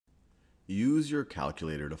Use your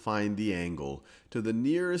calculator to find the angle to the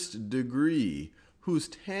nearest degree whose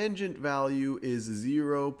tangent value is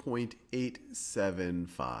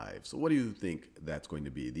 0.875. So what do you think that's going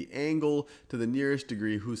to be? The angle to the nearest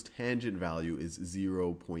degree whose tangent value is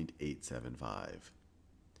 0.875.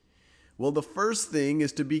 Well, the first thing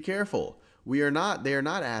is to be careful. They are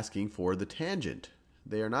not asking for the tangent.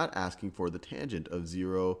 They are not asking for the tangent of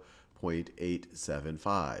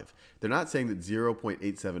 0.875. They're not saying that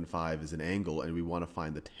 0.875 is an angle and we want to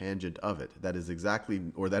find the tangent of it. That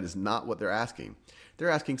is not what they're asking. They're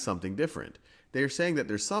asking something different. They're saying that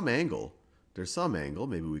there's some angle,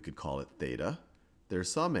 maybe we could call it theta.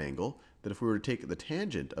 There's some angle that if we were to take the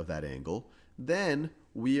tangent of that angle, then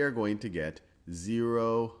we are going to get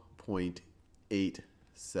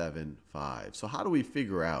 0.875. So how do we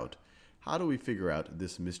figure out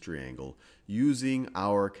this mystery angle using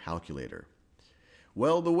our calculator?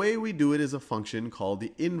 Well, the way we do it is a function called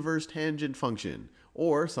the inverse tangent function,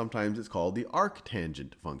 or sometimes it's called the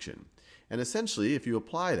arctangent function. And essentially, if you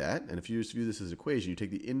apply that, and if you just view this as an equation, you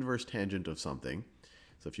take the inverse tangent of something.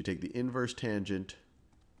 So if you take the inverse tangent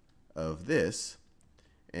of this,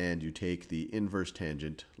 and you take the inverse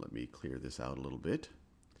tangent, let me clear this out a little bit.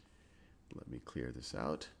 And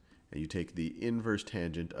you take the inverse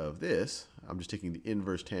tangent of this. I'm just taking the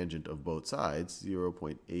inverse tangent of both sides,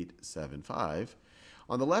 0.875.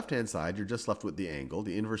 On the left-hand side, you're just left with the angle.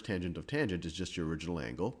 The inverse tangent of tangent is just your original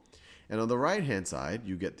angle. And on the right-hand side,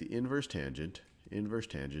 you get the inverse tangent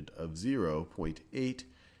of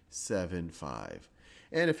 0.875.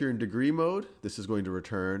 And if you're in degree mode, this is going to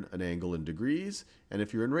return an angle in degrees. And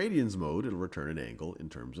if you're in radians mode, it'll return an angle in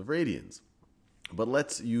terms of radians. But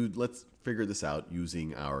let's figure this out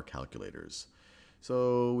using our calculators.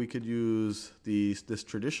 So we could use this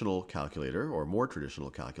traditional calculator, or more traditional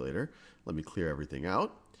calculator. Let me clear everything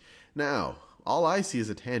out. Now, all I see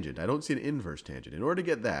is a tangent. I don't see an inverse tangent. In order to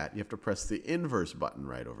get that, you have to press the inverse button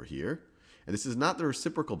right over here. And this is not the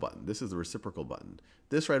reciprocal button. This is the reciprocal button.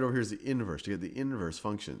 This right over here is the inverse, to get the inverse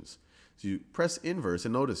functions. So you press inverse,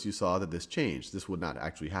 and notice you saw that this changed. This would not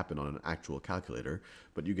actually happen on an actual calculator,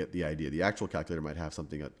 but you get the idea. The actual calculator might have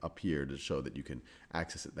something up here to show that you can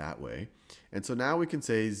access it that way. And so now we can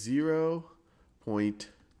say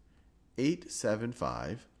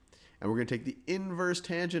 0.875, and we're going to take the inverse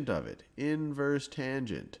tangent of it. Inverse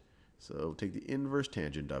tangent. So take the inverse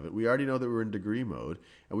tangent of it. We already know that we're in degree mode,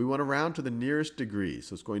 and we want to round to the nearest degree.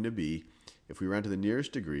 So it's going to be, if we round to the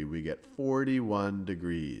nearest degree, we get 41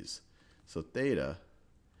 degrees. So theta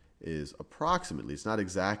is approximately, it's not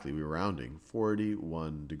exactly, we're rounding,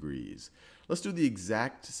 41 degrees. Let's do the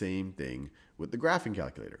exact same thing with the graphing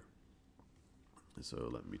calculator. So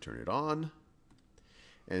let me turn it on,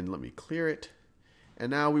 and let me clear it. And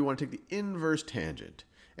now we want to take the inverse tangent.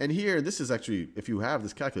 And here, this is actually, if you have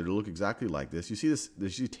this calculator, it'll look exactly like this. You see this,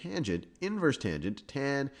 there's tangent, inverse tangent,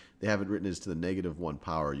 tan, they have it written as to the -1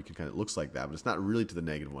 power. You can kind of, it looks like that, but it's not really to the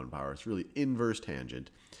 -1 power. It's really inverse tangent.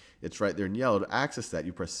 It's right there in yellow. To access that,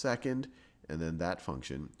 you press second, and then that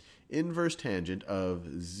function. Inverse tangent of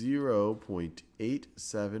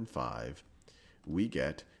 0.875, we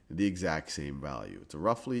get the exact same value. It's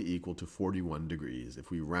roughly equal to 41 degrees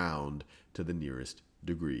if we round to the nearest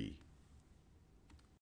degree.